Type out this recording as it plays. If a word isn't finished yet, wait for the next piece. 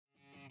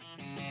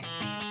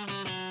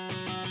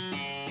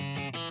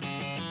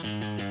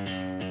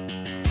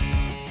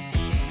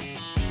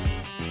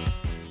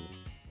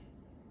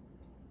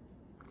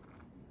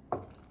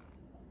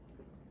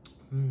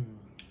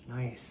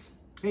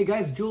Hey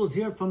guys, Jules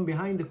here from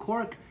Behind the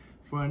Cork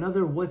for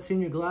another What's in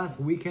Your Glass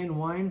weekend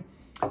wine.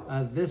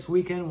 This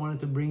weekend,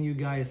 wanted to bring you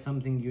guys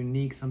something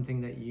unique,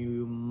 something that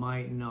you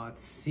might not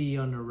see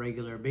on a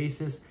regular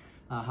basis.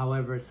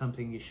 However, it's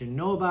something you should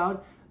know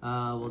about.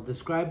 We'll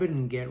describe it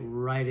and get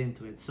right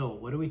into it. So,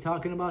 what are we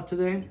talking about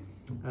today?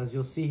 As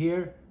you'll see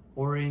here,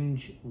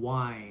 orange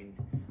wine.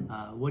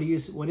 What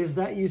is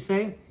that, you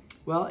say?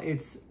 Well,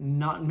 it's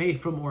not made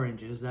from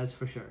oranges, that's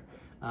for sure.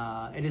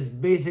 It is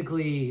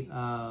basically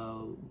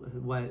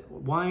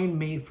wine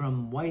made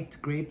from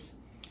white grapes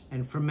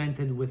and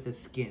fermented with the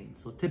skin.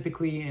 So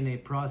typically in a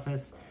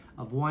process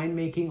of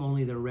winemaking,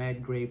 only the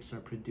red grapes are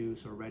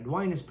produced, or red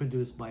wine is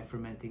produced by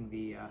fermenting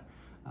the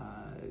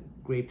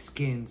grape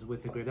skins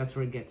with the grape. That's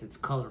where it gets its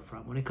color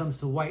from. When it comes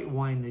to white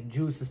wine, the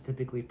juice is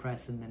typically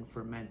pressed and then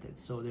fermented.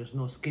 So there's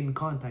no skin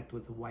contact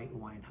with white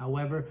wine.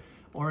 However,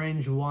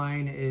 orange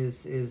wine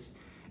is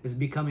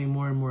becoming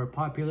more and more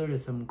popular.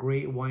 There's some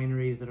great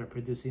wineries that are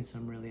producing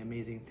some really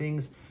amazing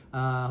things.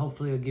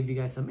 Hopefully it'll give you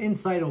guys some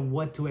insight on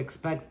what to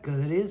expect, because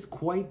it is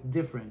quite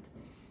different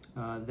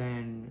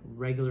than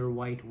regular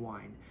white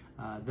wine.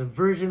 The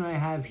version I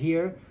have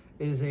here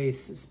is a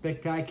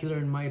spectacular,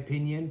 in my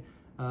opinion,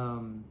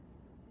 from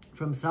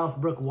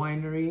Southbrook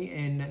Winery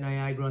in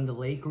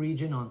Niagara-on-the-Lake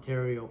region,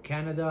 Ontario,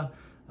 Canada.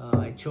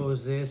 I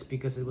chose this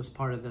because it was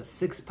part of the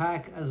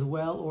 6-pack as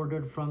well,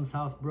 ordered from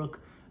Southbrook.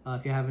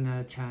 If you haven't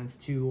had a chance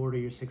to order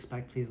your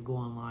 6-pack, please go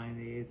online.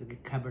 It's a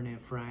Cabernet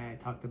Franc. I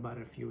talked about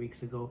it a few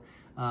weeks ago.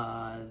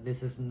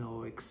 This is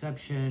no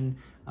exception.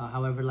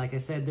 However, like I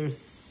said, there's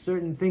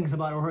certain things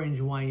about orange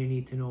wine you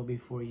need to know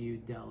before you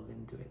delve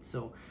into it.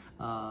 So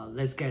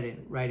let's get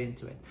right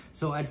into it.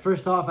 So at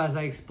first off, as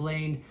I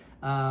explained,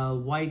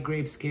 white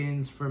grape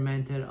skins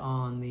fermented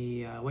on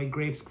the white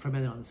grapes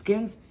fermented on the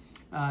skins.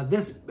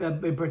 This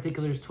in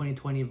particular is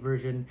 2020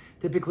 version.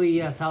 Typically,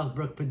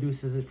 Southbrook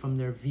produces it from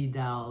their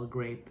Vidal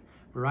grape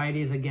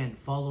varieties. Again,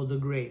 follow the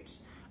grapes.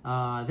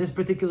 This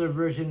particular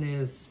version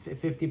is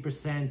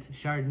 50%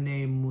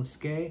 Chardonnay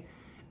Musqué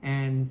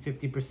and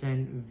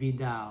 50%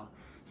 Vidal.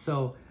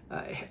 So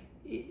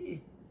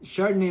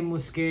Chardonnay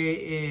Musqué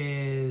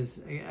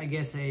is, I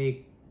guess,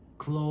 a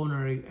clone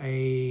or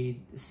a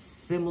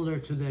similar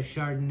to the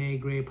Chardonnay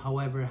grape.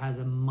 However, has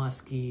a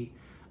musky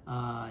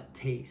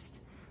taste.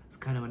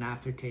 Kind of an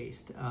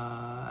aftertaste.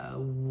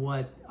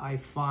 What I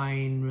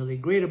find really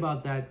great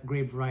about that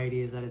grape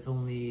variety is that it's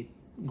only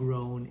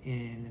grown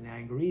in the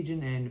Niagara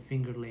region and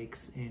Finger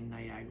Lakes in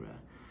Niagara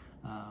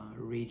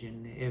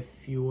region.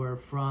 If you are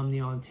from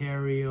the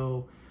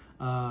Ontario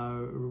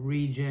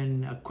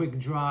region, a quick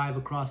drive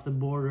across the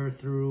border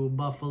through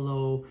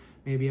Buffalo,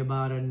 maybe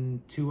about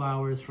 2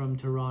 hours from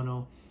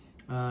Toronto,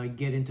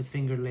 get into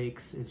Finger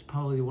Lakes is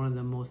probably one of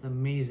the most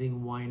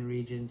amazing wine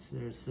regions.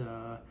 There's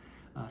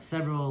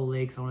several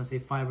lakes, I want to say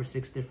 5 or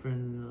 6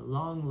 different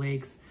long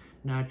lakes,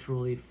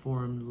 naturally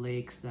formed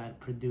lakes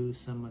that produce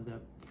some of the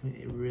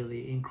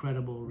really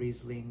incredible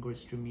Riesling,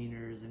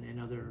 Gewürztraminers,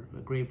 and other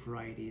grape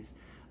varieties.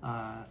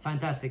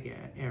 Fantastic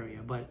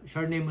area, but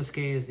Chardonnay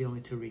Musqué is the only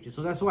 2 regions.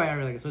 So that's why I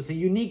really like it. So it's a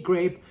unique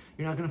grape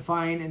you're not going to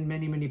find in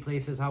many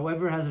places.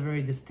 However, it has a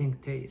very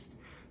distinct taste.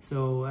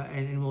 So,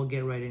 and we'll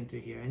get right into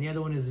here. And the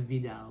other one is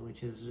Vidal,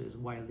 which is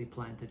widely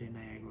planted in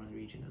Niagara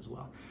region as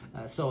well.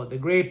 So the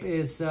grape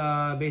is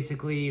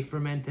basically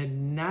fermented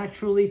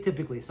naturally,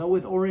 typically. So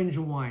with orange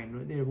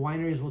wine, the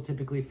wineries will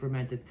typically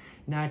ferment it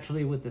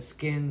naturally with the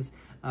skins.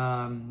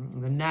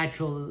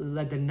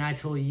 Let the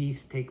natural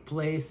yeast take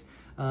place.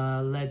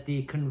 Let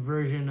the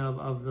conversion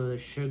of the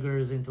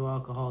sugars into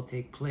alcohol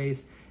take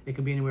place. It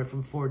could be anywhere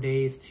from 4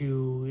 days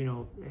to, you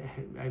know,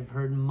 I've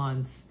heard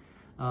months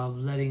of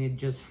letting it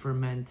just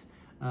ferment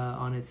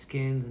on its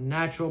skins.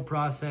 Natural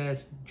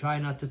process, try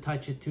not to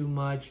touch it too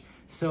much.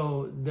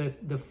 So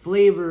the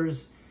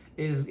flavors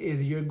is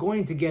you're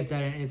going to get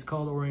that, and it's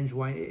called orange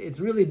wine. It's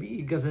really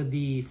because of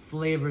the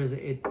flavors,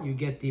 you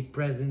get the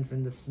presence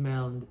and the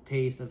smell and the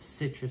taste of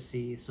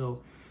citrusy.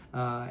 So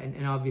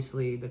and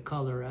obviously the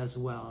color as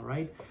well,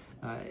 right?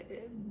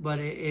 But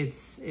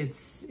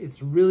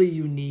it's really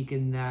unique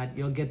in that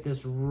you'll get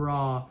this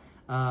raw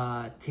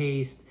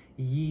taste,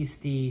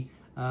 yeasty.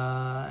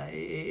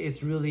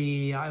 It's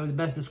really, I would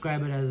best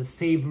describe it as a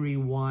savory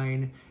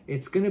wine.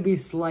 It's going to be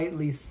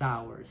slightly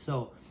sour.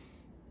 So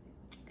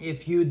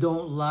if you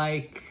don't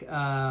like,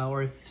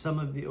 or if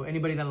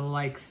anybody that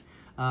likes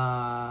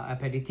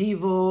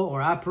aperitivo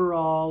or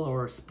aperol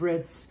or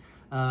spritz,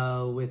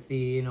 with the,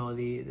 you know,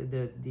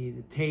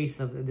 the taste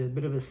of the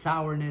bit of a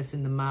sourness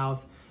in the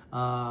mouth,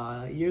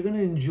 you're going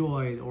to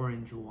enjoy the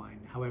orange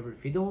wine. However,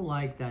 if you don't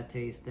like that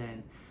taste,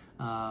 then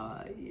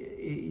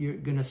you're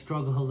gonna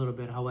struggle a little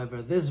bit.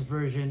 However, this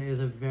version is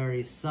a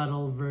very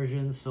subtle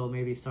version, so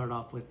maybe start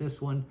off with this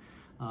one.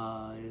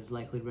 It is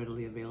likely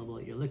readily available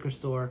at your liquor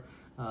store,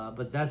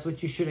 but that's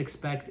what you should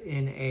expect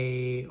in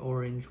a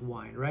orange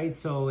wine, right?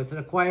 So it's an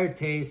acquired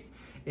taste.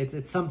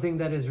 It's something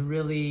that is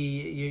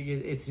really,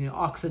 it's, you know,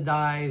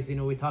 oxidized. You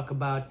know, we talk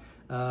about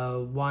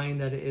wine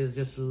that is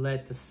just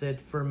let to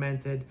sit,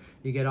 fermented.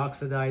 You get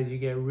oxidized, you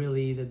get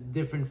really the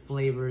different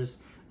flavors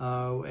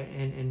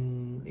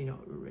and you know,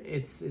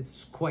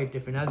 it's quite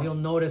different. As you'll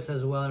notice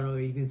as well, I don't know,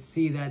 you can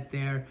see that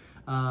there.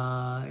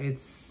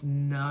 It's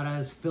not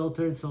as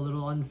filtered, so a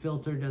little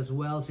unfiltered as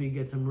well, so you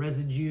get some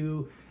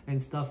residue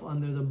and stuff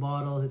under the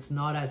bottle. It's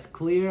not as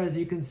clear as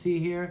you can see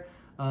here,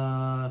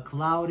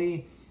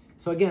 cloudy.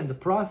 So again, the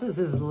process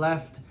is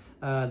left,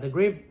 the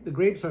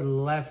grapes are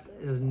left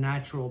as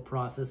natural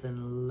process,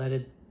 and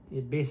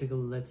it basically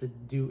lets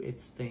it do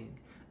its thing.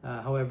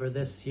 However,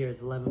 this here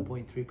is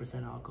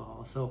 11.3%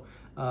 alcohol, so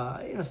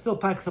you know, still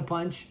packs a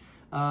punch.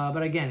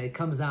 But again, it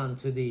comes down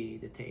to the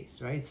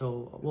taste, right?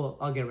 So, well,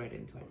 I'll get right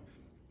into it.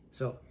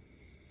 So,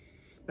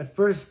 at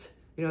first,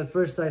 you know,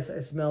 I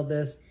smelled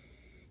this.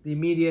 The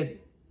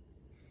immediate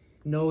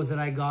nose that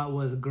I got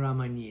was Grand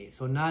Marnier.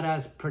 So not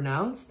as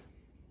pronounced,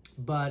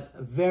 but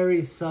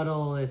very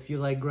subtle. If you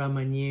like Grand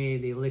Marnier,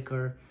 the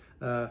liquor,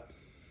 kind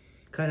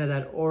of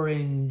that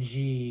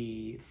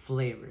orangey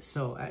flavor.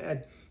 So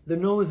the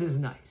nose is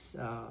nice.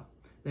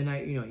 Then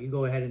you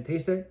go ahead and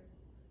taste it.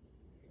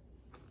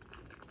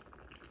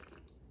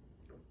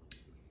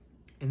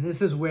 And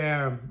this is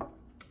where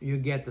you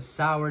get the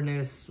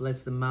sourness,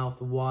 lets the mouth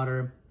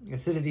water.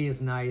 Acidity is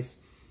nice.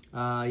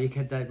 You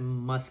get that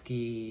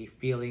musky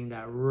feeling,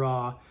 that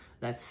raw,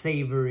 that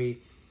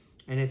savory.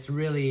 And it's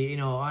really, you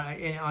know,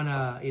 on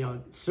a, you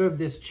know, serve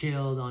this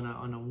chilled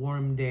on a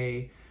warm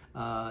day.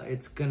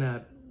 It's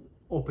gonna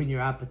open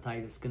your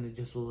appetite. It's gonna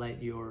just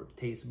let your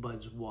taste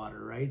buds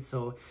water, right?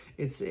 So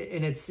it's,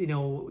 you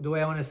know, the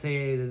way I want to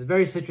say it is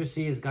very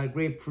citrusy. It's got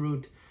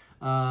grapefruit.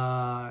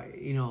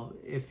 You know,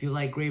 if you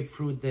like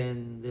grapefruit,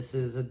 then this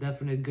is a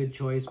definite good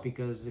choice,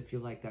 because if you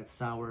like that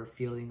sour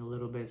feeling, a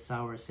little bit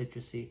sour,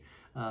 citrusy,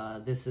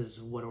 this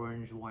is what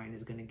orange wine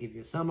is going to give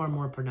you. Some are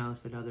more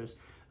pronounced than others.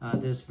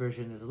 This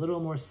version is a little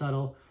more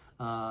subtle,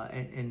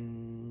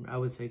 and I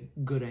would say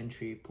good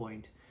entry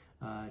point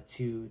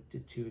to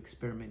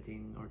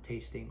experimenting or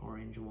tasting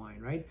orange wine,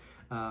 right?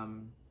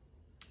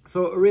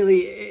 So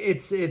really,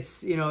 it's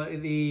you know,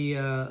 the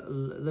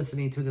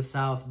listening to the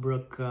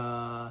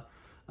Southbrook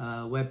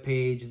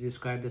webpage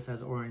described this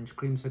as orange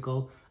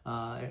creamsicle.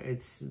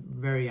 It's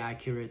very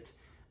accurate.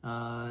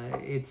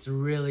 It's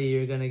really,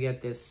 you're gonna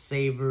get this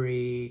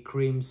savory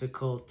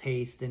creamsicle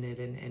taste in it,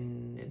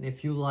 and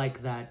if you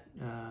like that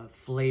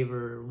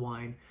flavor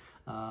wine,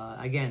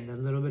 again, a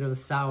little bit of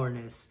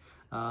sourness.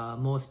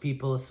 Most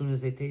people, as soon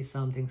as they taste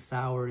something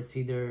sour, it's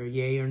either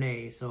yay or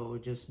nay, so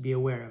just be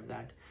aware of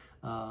that,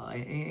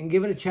 and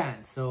give it a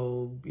chance.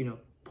 So, you know,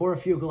 pour a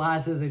few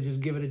glasses and just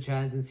give it a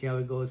chance and see how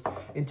it goes.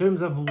 In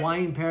terms of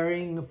wine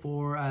pairing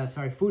for,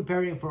 food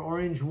pairing for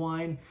orange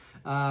wine,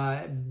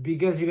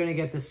 because you're gonna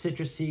get the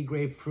citrusy,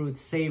 grapefruit,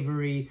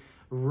 savory,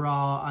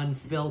 raw,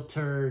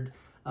 unfiltered,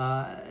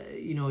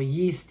 you know,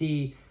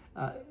 yeasty.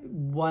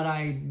 What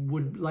I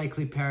would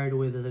likely pair it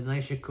with is a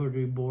nice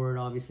charcuterie board.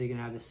 Obviously, you're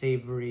gonna have the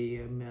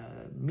savory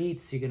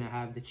meats. You're gonna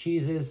have the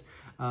cheeses.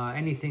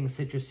 Anything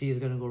citrusy is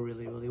going to go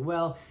really, really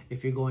well.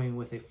 If you're going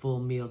with a full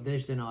meal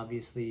dish, then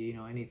obviously, you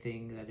know,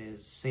 anything that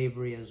is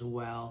savory as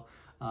well,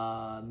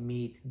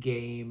 meat,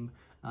 game,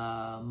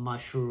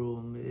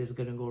 mushroom is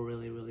going to go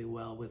really, really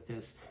well with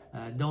this.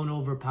 Don't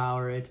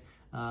overpower it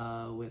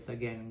with,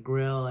 again,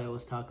 grill. I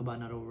always talk about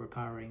not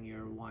overpowering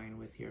your wine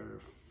with your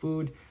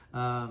food.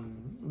 But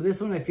this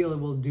one, I feel it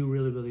will do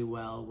really, really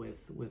well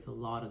with a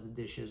lot of the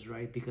dishes,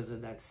 right? Because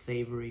of that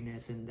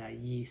savoriness and that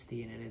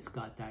yeasty, and it's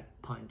got that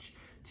punch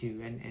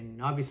too.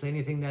 And obviously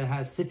anything that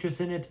has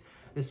citrus in it,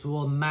 this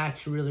will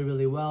match really,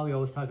 really well. We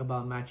always talk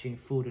about matching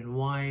food and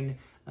wine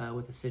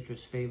with the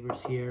citrus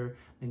flavors here,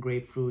 and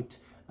grapefruit.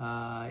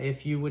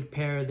 If you would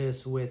pair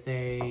this with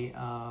a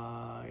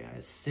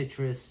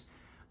citrus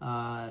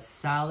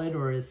salad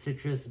or a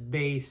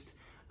citrus-based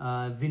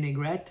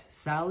vinaigrette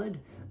salad,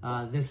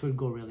 this would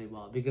go really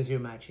well because you're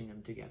matching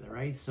them together,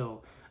 right?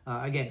 So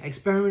again,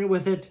 experiment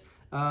with it.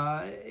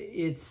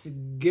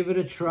 Give it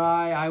a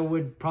try. I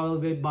would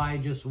probably buy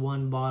just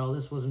one bottle.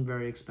 This wasn't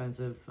very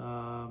expensive,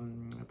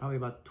 probably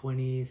about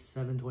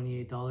 $27,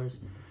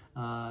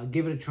 $28.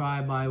 Give it a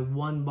try, buy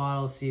one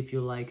bottle, see if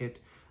you like it.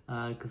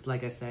 Because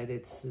like I said,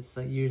 it's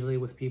usually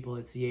with people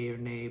it's yay or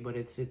nay, but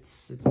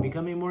it's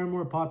becoming more and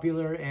more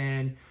popular,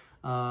 and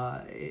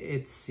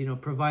it's, you know,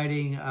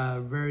 providing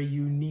a very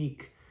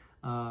unique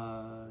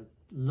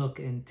look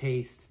and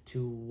taste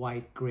to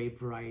white grape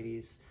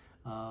varieties.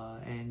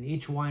 And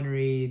each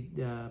winery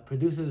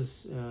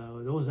produces,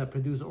 those that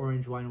produce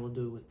orange wine will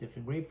do it with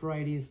different grape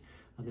varieties.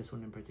 This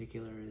one in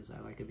particular I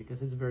like it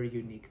because it's very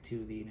unique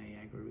to the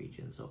Niagara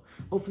region. So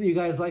hopefully you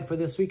guys like for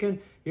this weekend.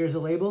 Here's a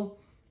label,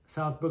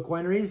 Southbrook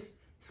Wineries,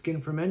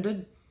 skin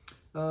fermented.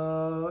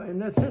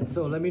 And that's it.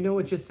 So let me know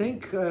what you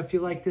think. If you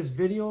like this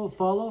video,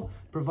 follow,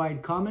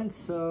 provide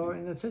comments,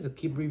 and that's it. I'll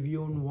keep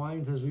reviewing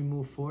wines as we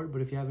move forward.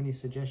 But if you have any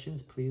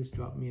suggestions, please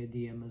drop me a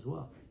DM as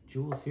well.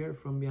 Jules here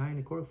from Behind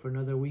the Cork for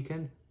another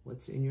weekend.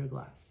 What's in your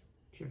glass?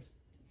 Cheers.